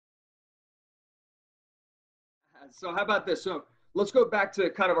So how about this? So let's go back to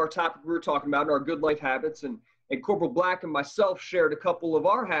kind of our topic we were talking about, our good life habits, and Corporal Black and myself shared a couple of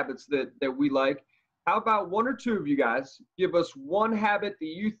our habits that we like. How about one or two of you guys give us one habit that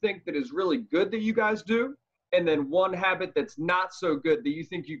you think that is really good that you guys do, and then one habit that's not so good that you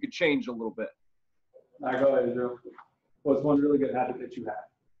think you could change a little bit. All right, go ahead, Drew. What's one really good habit that you have?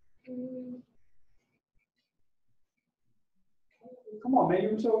 Come on, man, you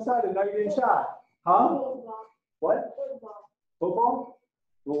were so excited. Now you're getting shy. Huh? What? Football?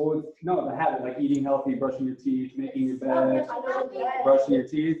 Well, no, the habit, like eating healthy, brushing your teeth, making your bed, brushing your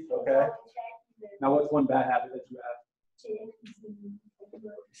teeth. Okay. Now, what's one bad habit that you have?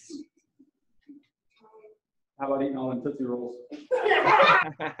 How about eating all them Tootsie Rolls?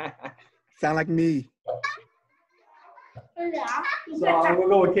 Sound like me. So I'm gonna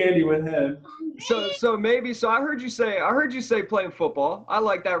go with Candy with him. So I heard you say playing football. I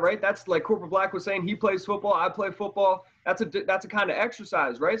like that, right? That's like Corporal Black was saying, he plays football, I play football. That's a kind of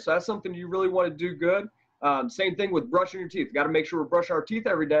exercise, right? So that's something you really want to do good. Same thing with brushing your teeth. Got to make sure we brush our teeth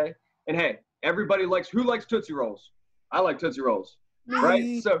every day. And hey, everybody who likes Tootsie Rolls? I like Tootsie Rolls,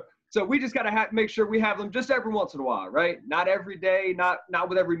 right? So we just got to make sure we have them just every once in a while, right? Not every day, not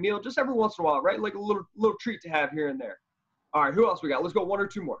with every meal, just every once in a while, right? Like a little treat to have here and there. All right, who else we got? Let's go one or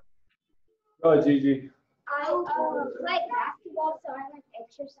two more. Go ahead, Gigi. I like basketball, so I like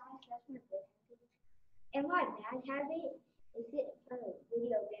exercise. That's my favorite. And my bad habit is sit in front of a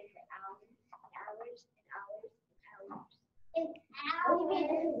video game for hours and hours.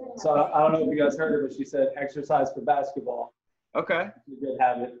 So I don't know if you guys heard her, but she said exercise for basketball. Okay. It's a good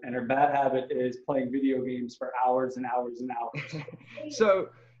habit, and her bad habit is playing video games for hours and hours and hours.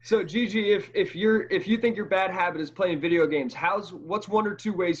 So Gigi, if you think your bad habit is playing video games, what's one or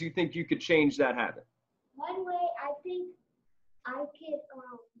two ways you think you could change that habit? One way I think I could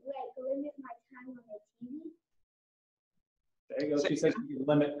limit my time on the TV. There you go. She said she could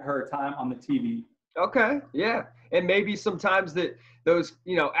limit her time on the TV. Okay, yeah, and maybe sometimes that those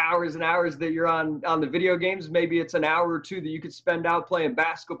hours and hours that you're on the video games, maybe it's an hour or two that you could spend out playing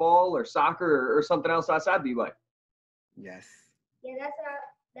basketball or soccer or something else outside that you like. Yes. Yeah,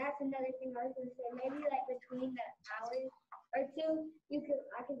 that's another thing I was gonna say. Maybe like between the hours or two,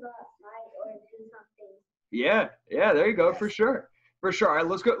 I could go outside or do something. Yeah, there you go, for sure. All right,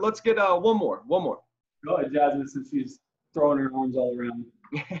 let's go. Let's get one more. Go ahead, Jasmine, since she's throwing her arms all around.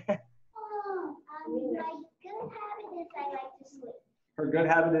 My good habit is I like to sleep. Her good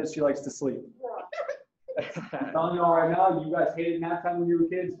habit is she likes to sleep. I'm telling you all right now, you guys hated nap time when you were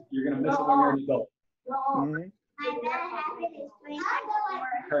kids. You're gonna miss it when you're an adult. My bad habit is playing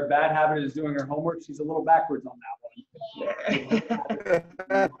homework. Her bad habit is doing her homework. She's a little backwards on that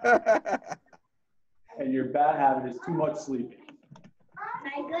one. And your bad habit is too much sleeping.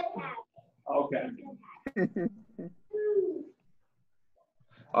 My good habit. Okay.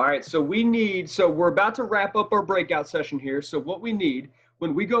 All right, so we're about to wrap up our breakout session here. So what we need,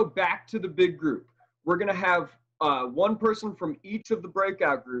 when we go back to the big group, we're gonna have one person from each of the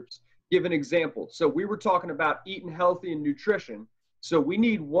breakout groups give an example. So we were talking about eating healthy and nutrition. So we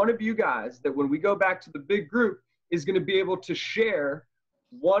need one of you guys that when we go back to the big group is gonna be able to share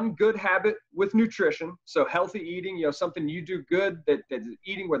one good habit with nutrition. So healthy eating, something you do good that is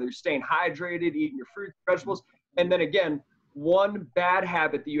eating, whether you're staying hydrated, eating your fruits, vegetables, and then again, one bad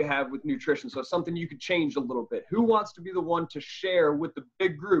habit that you have with nutrition. So something you could change a little bit. Who wants to be the one to share with the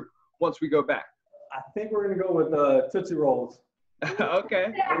big group once we go back? I think we're gonna go with Tootsie Rolls.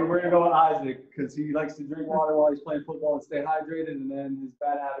 Okay. We're gonna go with Isaac because he likes to drink water while he's playing football and stay hydrated, and then his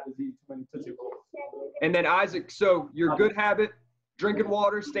bad habit is eating too many Tootsie Rolls. And then Isaac, so your good habit, drinking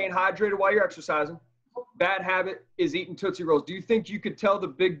water, staying hydrated while you're exercising. Bad habit is eating Tootsie Rolls. Do you think you could tell the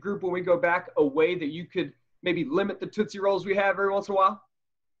big group when we go back a way that you could maybe limit the Tootsie Rolls we have every once in a while?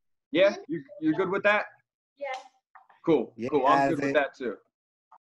 Yeah? You're good with that? Yeah. Cool. Yeah, I'm good with that too.